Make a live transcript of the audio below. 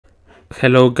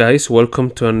Hello guys, welcome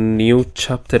to a new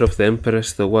chapter of the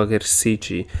Empress Dowager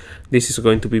Cixi. This is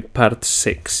going to be part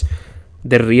 6.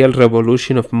 The Real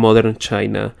Revolution of Modern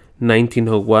China,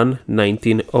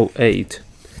 1901-1908.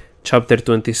 Chapter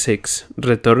 26.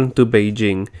 Return to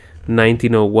Beijing,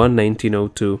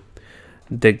 1901-1902.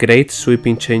 The great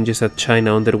sweeping changes that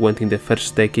China underwent in the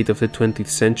first decade of the 20th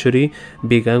century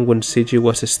began when Cixi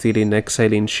was still in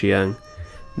exile in Xi'an.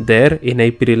 There, in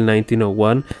April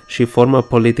 1901, she formed a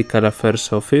political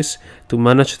affairs office to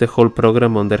manage the whole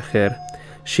program under her.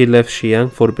 She left Xi'an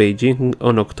for Beijing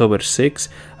on October 6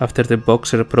 after the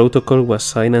Boxer Protocol was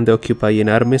signed and the occupying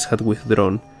armies had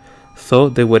withdrawn, though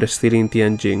they were still in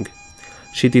Tianjin.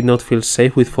 She did not feel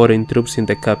safe with foreign troops in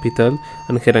the capital,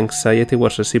 and her anxiety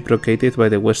was reciprocated by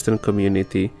the Western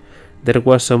community. There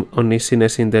was some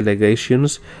uneasiness in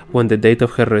delegations when the date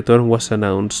of her return was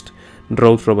announced,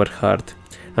 wrote Robert Hart,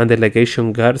 and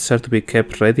delegation guards are to be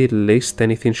kept ready lest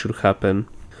anything should happen.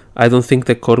 I don't think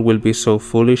the court will be so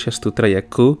foolish as to try a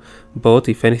coup, but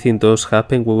if anything does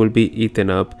happen we will be eaten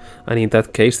up, and in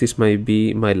that case this might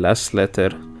be my last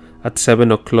letter. At 7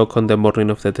 o'clock on the morning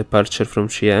of the departure from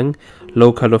Xi'an,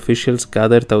 local officials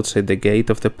gathered outside the gate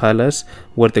of the palace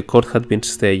where the court had been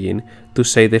staying to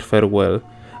say their farewell.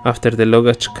 After the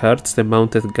luggage carts, the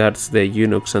mounted guards, the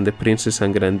eunuchs and the princes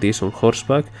and grandees on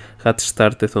horseback had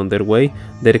started on their way,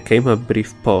 there came a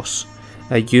brief pause.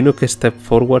 A eunuch stepped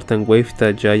forward and waved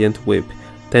a giant whip,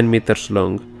 10 meters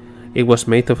long. It was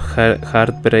made of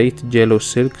hard-braid yellow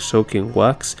silk soaked in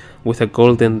wax, with a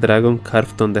golden dragon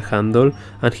carved on the handle,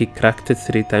 and he cracked it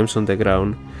 3 times on the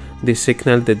ground. This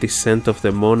signaled the descent of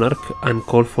the monarch and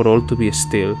called for all to be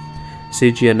still.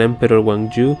 Cixi and Emperor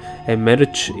Wangju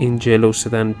emerged in yellow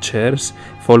sedan chairs,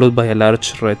 followed by a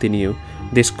large retinue.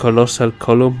 This colossal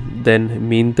column then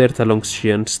meandered along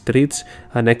Xi'an streets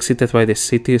and exited by the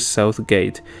city's south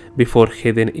gate, before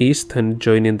heading east and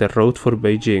joining the road for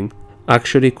Beijing.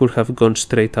 Actually it could have gone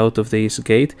straight out of the east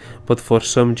gate, but for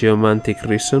some geomantic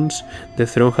reasons, the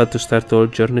throne had to start all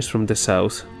journeys from the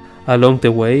south. Along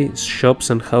the way,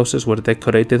 shops and houses were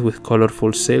decorated with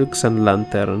colorful silks and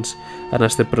lanterns, and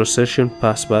as the procession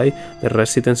passed by, the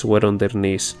residents were on their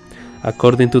knees.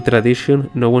 According to tradition,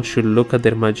 no one should look at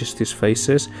their majesties'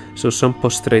 faces, so some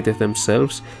prostrated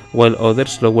themselves, while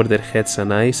others lowered their heads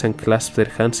and eyes and clasped their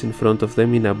hands in front of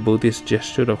them in a Buddhist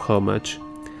gesture of homage.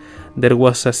 There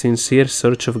was a sincere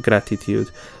surge of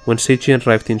gratitude. When Cixi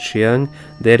arrived in Xi'an,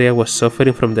 the area was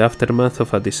suffering from the aftermath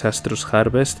of a disastrous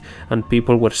harvest, and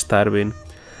people were starving.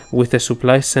 With the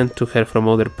supplies sent to her from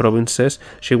other provinces,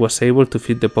 she was able to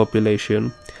feed the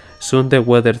population. Soon the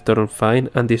weather turned fine,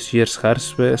 and this year's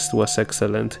harvest was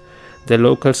excellent. The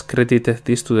locals credited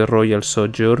this to the royal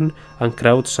sojourn, and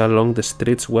crowds along the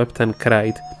streets wept and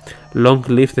cried, "Long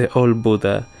live the old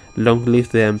Buddha! Long live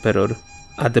the Emperor!"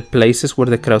 At the places where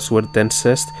the crowds were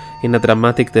densest, in a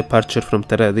dramatic departure from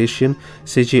tradition,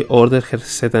 Cixi ordered her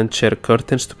sedan chair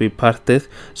curtains to be parted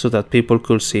so that people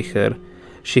could see her.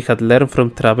 She had learned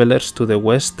from travelers to the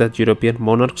west that European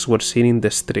monarchs were seen in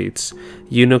the streets.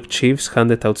 Eunuch chiefs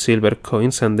handed out silver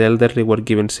coins, and the elderly were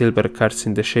given silver cards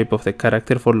in the shape of the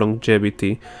character for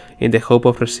longevity. In the hope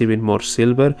of receiving more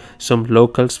silver, some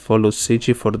locals followed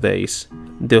Cixi for days.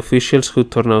 The officials who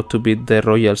turned out to be the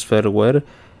royals' farewell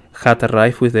had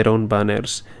arrived with their own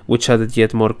banners, which added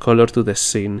yet more color to the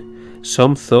scene.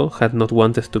 Some, though, had not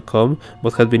wanted to come,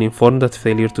 but had been informed that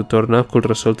failure to turn up could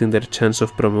result in their chance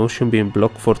of promotion being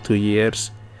blocked for 2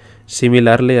 years.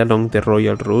 Similarly, along the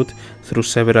royal route, through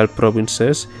several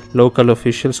provinces, local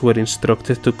officials were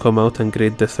instructed to come out and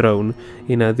greet the throne,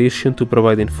 in addition to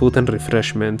providing food and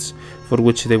refreshments, for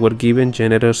which they were given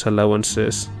generous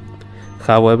allowances.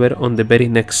 However, on the very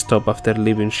next stop after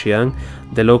leaving Xi'an,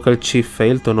 the local chief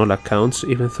failed on all accounts,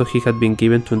 even though he had been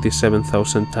given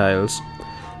 27,000 tiles.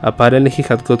 Apparently he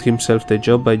had got himself the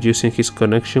job by using his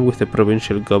connection with the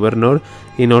provincial governor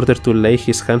in order to lay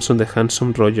his hands on the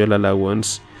handsome royal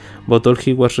allowance. But all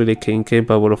he was really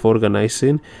incapable of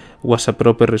organizing was a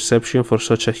proper reception for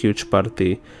such a huge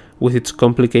party, with its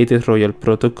complicated royal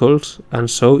protocols, and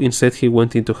so instead he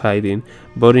went into hiding,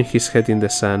 burying his head in the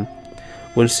sand.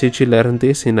 When Cixi learned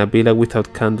this in a villa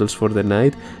without candles for the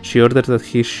night, she ordered that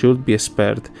he should be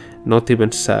spared, not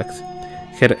even sacked.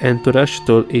 Her entourage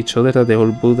told each other that the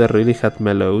old Buddha really had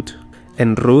mellowed.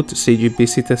 En route, Cixi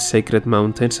visited sacred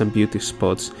mountains and beauty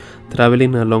spots,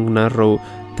 traveling along narrow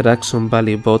tracks on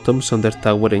valley bottoms under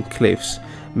towering cliffs,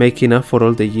 making up for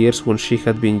all the years when she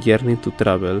had been yearning to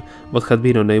travel, but had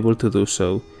been unable to do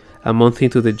so. A month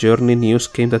into the journey, news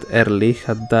came that Li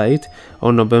had died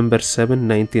on November 7,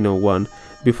 1901,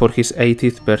 before his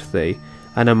 80th birthday,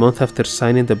 and a month after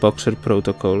signing the Boxer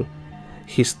Protocol.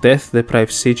 His death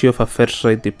deprived Cixi of a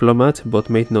first-rate diplomat, but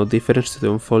made no difference to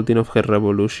the unfolding of her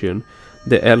revolution.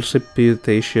 The Earl's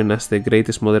reputation as the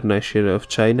greatest modernizer of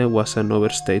China was an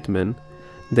overstatement.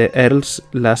 The Earl's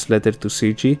last letter to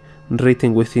Cixi,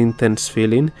 written with intense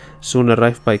feeling, soon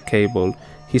arrived by cable.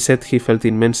 He said he felt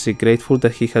immensely grateful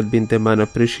that he had been the man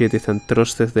appreciated and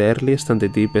trusted the earliest and the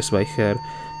deepest by her.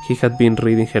 He had been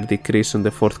reading her decrees on the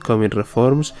forthcoming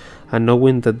reforms, and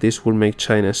knowing that this would make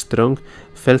China strong,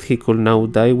 felt he could now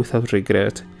die without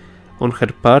regret. On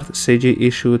her part, Cixi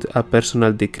issued a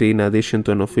personal decree in addition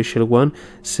to an official one,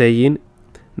 saying,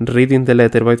 "Reading the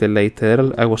letter by the late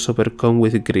Earl, I was overcome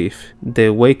with grief." The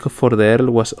wake for the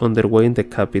Earl was underway in the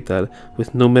capital,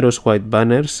 with numerous white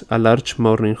banners, a large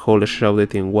mourning hall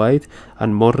shrouded in white,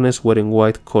 and mourners wearing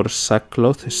white coarse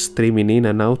sackcloth streaming in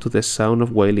and out to the sound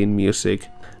of wailing music.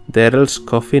 The Earl's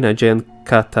coffin, a giant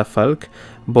catafalque,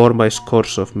 borne by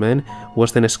scores of men,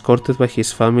 was then escorted by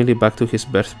his family back to his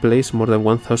birthplace more than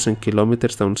 1,000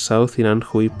 kilometers down south in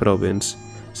Anhui province.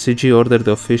 Cixi ordered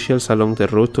the officials along the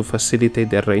route to facilitate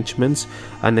the arrangements,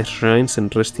 and shrines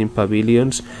and resting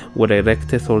pavilions were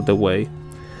erected all the way.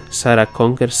 Sarah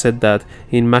Conger said that,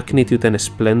 in magnitude and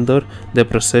splendor, the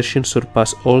procession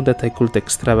surpassed all that I could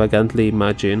extravagantly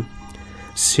imagine.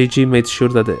 Cixi made sure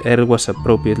that the Earl was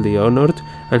appropriately honored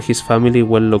and his family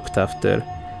well looked after.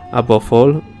 Above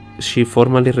all, she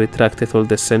formally retracted all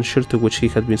the censure to which he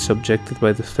had been subjected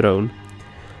by the throne.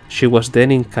 She was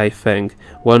then in Kaifeng,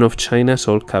 one of China's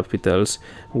old capitals,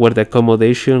 where the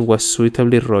accommodation was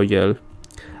suitably royal.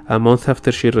 A month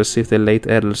after she received the late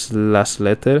Earl's last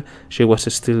letter, she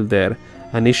was still there,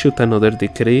 and issued another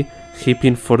decree,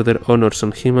 heaping further honors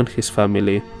on him and his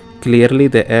family. Clearly,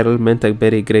 the Earl meant a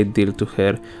very great deal to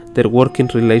her. Their working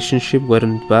relationship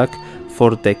went back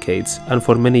 4 decades, and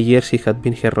for many years he had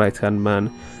been her right-hand man,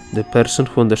 the person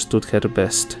who understood her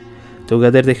best.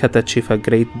 Together they had achieved a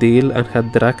great deal and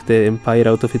had dragged the empire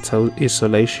out of its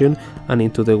isolation and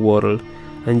into the world,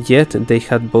 and yet they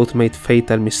had both made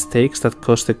fatal mistakes that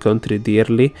cost the country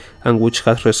dearly and which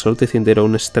had resulted in their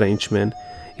own estrangement.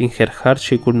 In her heart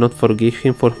she could not forgive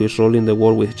him for his role in the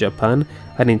war with Japan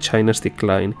and in China's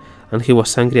decline, and he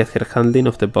was angry at her handling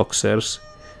of the Boxers.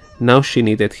 Now she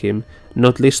needed him,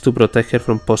 not least to protect her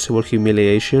from possible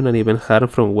humiliation and even harm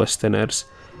from Westerners,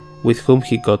 with whom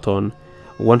he got on,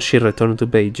 once she returned to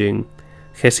Beijing.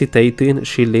 Hesitating,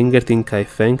 she lingered in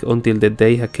Kaifeng until the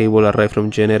day a cable arrived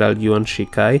from General Yuan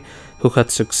Shikai, who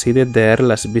had succeeded the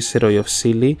Earl as Viceroy of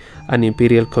Sili and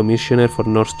Imperial Commissioner for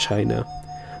North China.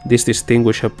 These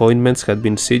distinguished appointments had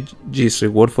been Cixi's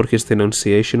reward for his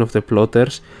denunciation of the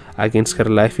plotters against her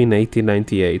life in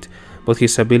 1898, but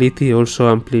his ability also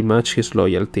amply matched his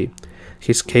loyalty.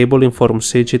 His cable informed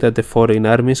Cixi that the foreign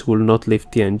armies would not leave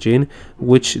Tianjin,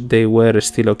 which they were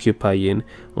still occupying,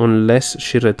 unless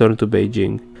she returned to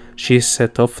Beijing. She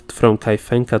set off from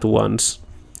Kaifeng at once.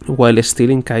 While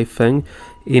still in Kaifeng,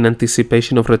 in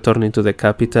anticipation of returning to the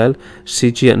capital,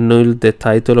 Cixi annulled the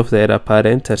title of the heir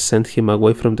apparent and sent him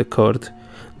away from the court.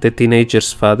 The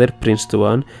teenager's father, Prince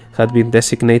Duan, had been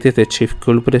designated the chief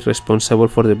culprit responsible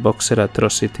for the Boxer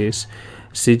atrocities.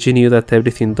 Cixi knew that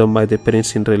everything done by the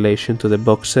prince in relation to the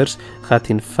Boxers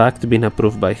had in fact been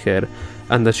approved by her,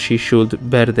 and that she should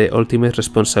bear the ultimate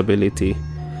responsibility.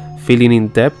 Feeling in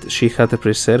debt, she had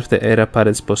preserved the heir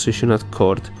apparent's position at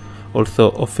court, although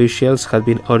officials had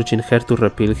been urging her to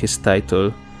repeal his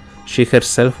title. She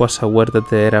herself was aware that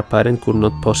the heir apparent could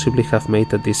not possibly have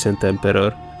made a decent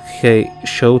emperor. He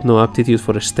showed no aptitude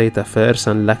for state affairs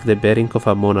and lacked the bearing of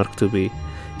a monarch to be.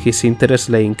 His interest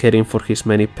lay in caring for his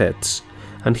many pets,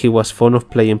 and he was fond of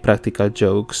playing practical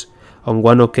jokes. On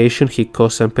one occasion he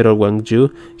caused Emperor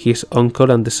Wangju, his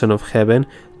uncle and the son of heaven,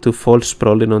 to fall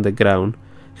sprawling on the ground.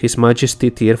 His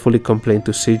Majesty tearfully complained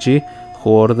to Cixi, who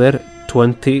ordered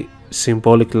 20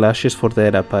 symbolic lashes for the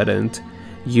heir apparent.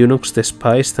 Eunuchs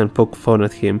despised and poked fun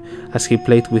at him, as he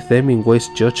played with them in ways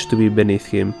judged to be beneath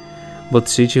him. But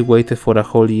Cixi waited for a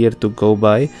whole year to go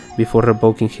by before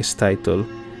revoking his title.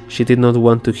 She did not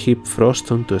want to heap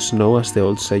frost onto snow, as the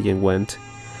old saying went.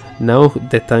 Now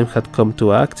the time had come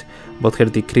to act, but her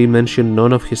decree mentioned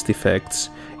none of his defects.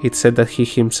 It said that he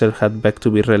himself had begged to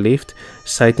be relieved,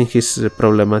 citing his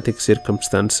problematic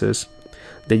circumstances.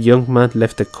 The young man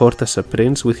left the court as a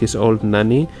prince with his old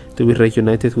nanny to be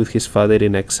reunited with his father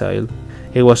in exile.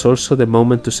 It was also the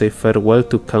moment to say farewell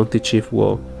to County Chief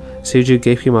Wu. Cixi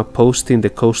gave him a post in the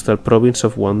coastal province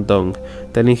of Guangdong,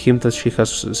 telling him that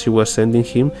she was sending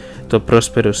him to a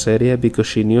prosperous area because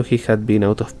she knew he had been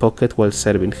out of pocket while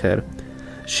serving her.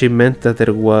 She meant that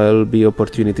there will be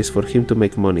opportunities for him to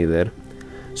make money there.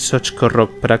 Such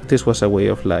corrupt practice was a way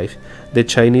of life. The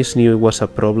Chinese knew it was a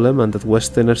problem and that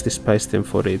Westerners despised them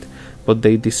for it, but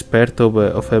they despaired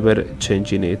of ever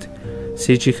changing it.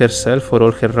 Cixi herself, for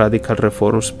all her radical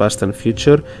reforms past and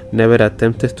future, never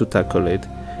attempted to tackle it.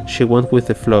 She went with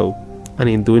the flow, and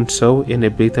in doing so,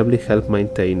 inevitably helped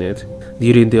maintain it.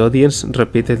 During the audience,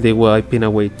 repeatedly wiping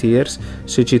away tears,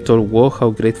 Cixi told Wu how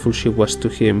grateful she was to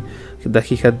him, that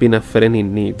he had been a friend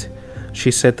in need. She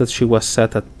said that she was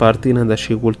sad at parting and that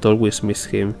she would always miss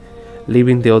him.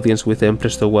 Leaving the audience with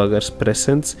Empress Dowager's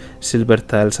presents, silver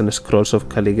tiles and scrolls of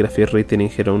calligraphy written in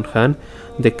her own hand,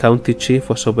 the county chief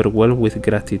was overwhelmed with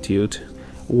gratitude.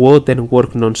 Wu then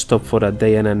worked non-stop for a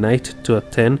day and a night to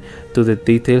attend to the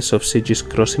details of Cixi's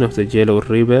crossing of the Yellow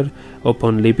River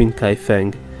upon leaving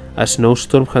Kaifeng. A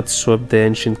snowstorm had swept the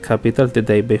ancient capital the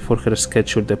day before her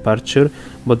scheduled departure,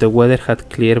 but the weather had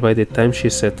cleared by the time she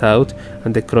set out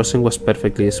and the crossing was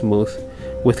perfectly smooth.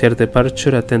 With her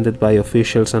departure attended by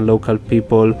officials and local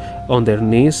people on their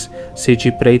knees,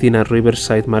 Cixi prayed in a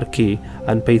riverside marquee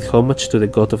and paid homage to the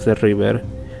god of the river.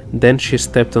 Then she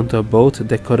stepped onto a boat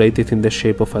decorated in the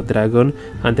shape of a dragon,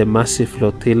 and the massive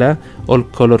flotilla, all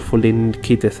colorfully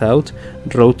kitted out,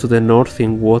 rode to the north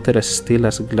in water as still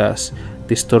as glass,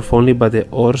 disturbed only by the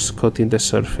oars caught in the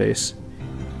surface.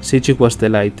 Cixi was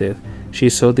delighted. She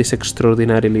saw this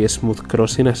extraordinarily smooth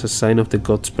crossing as a sign of the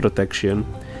god's protection,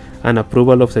 and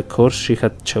approval of the course she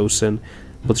had chosen,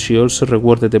 but she also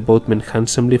rewarded the boatmen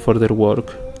handsomely for their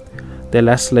work. The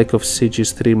last leg of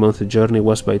Cixi's 3-month journey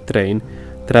was by train,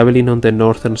 traveling on the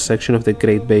northern section of the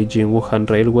Great Beijing-Wuhan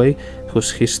Railway,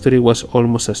 whose history was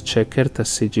almost as checkered as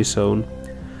Cixi's own.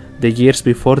 The years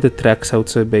before, the tracks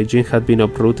outside Beijing had been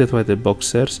uprooted by the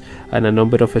Boxers and a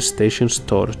number of stations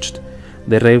torched.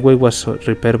 The railway was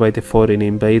repaired by the foreign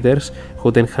invaders,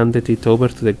 who then handed it over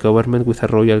to the government with a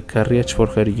royal carriage for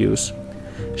her use.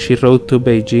 She rode to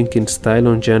Beijing in style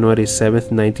on January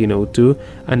 7, 1902,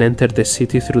 and entered the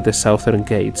city through the southern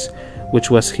gates, which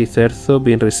was hitherto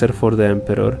been reserved for the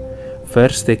emperor.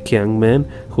 First the Qiangmen,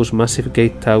 whose massive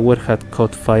gate tower had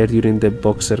caught fire during the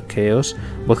Boxer chaos,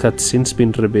 but had since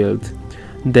been rebuilt.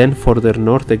 Then further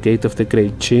north the gate of the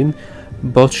Great Qin,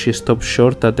 but she stopped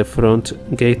short at the front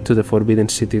gate to the Forbidden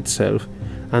City itself,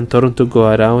 and turned to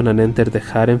go around and enter the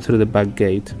harem through the back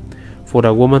gate. For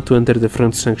a woman to enter the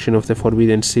front section of the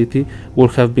Forbidden City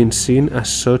would have been seen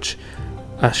as such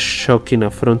a shocking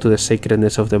affront to the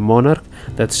sacredness of the monarch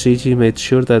that Cixi made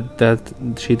sure that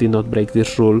she did not break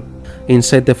this rule.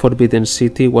 Inside the Forbidden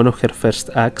City, one of her first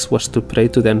acts was to pray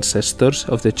to the ancestors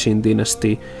of the Qin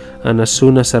dynasty, and as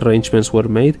soon as arrangements were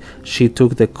made, she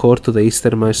took the court to the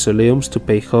eastern mausoleums to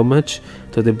pay homage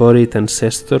to the buried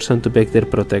ancestors and to beg their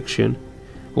protection.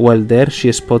 While there,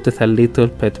 she spotted a little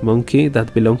pet monkey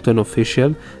that belonged to an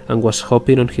official and was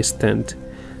hopping on his tent.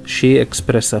 She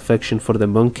expressed affection for the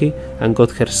monkey and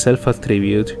got herself a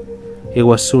tribute. It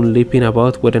was soon leaping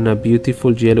about wearing a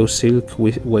beautiful yellow silk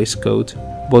waistcoat.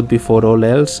 But before all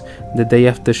else, the day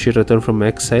after she returned from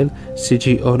exile,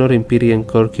 Cixi honored Imperial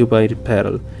concubine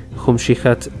Pearl, whom she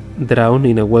had drowned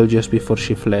in a well just before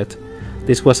she fled.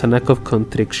 This was an act of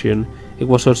contrition. It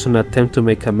was also an attempt to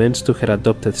make amends to her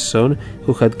adopted son,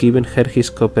 who had given her his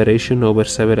cooperation over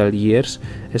several years,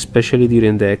 especially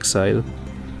during the exile.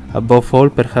 Above all,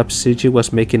 perhaps Cixi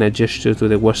was making a gesture to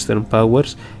the Western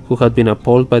powers, who had been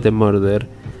appalled by the murder.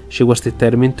 She was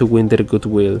determined to win their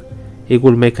goodwill. It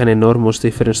would make an enormous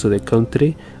difference to the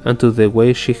country and to the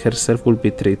way she herself would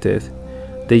be treated.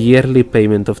 The yearly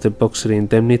payment of the Boxer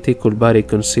indemnity could vary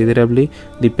considerably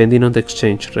depending on the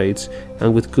exchange rates,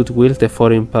 and with goodwill the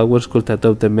foreign powers could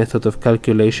adopt the method of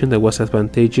calculation that was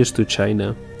advantageous to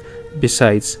China.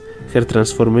 Besides, her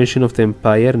transformation of the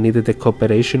empire needed the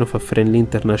cooperation of a friendly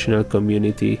international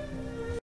community.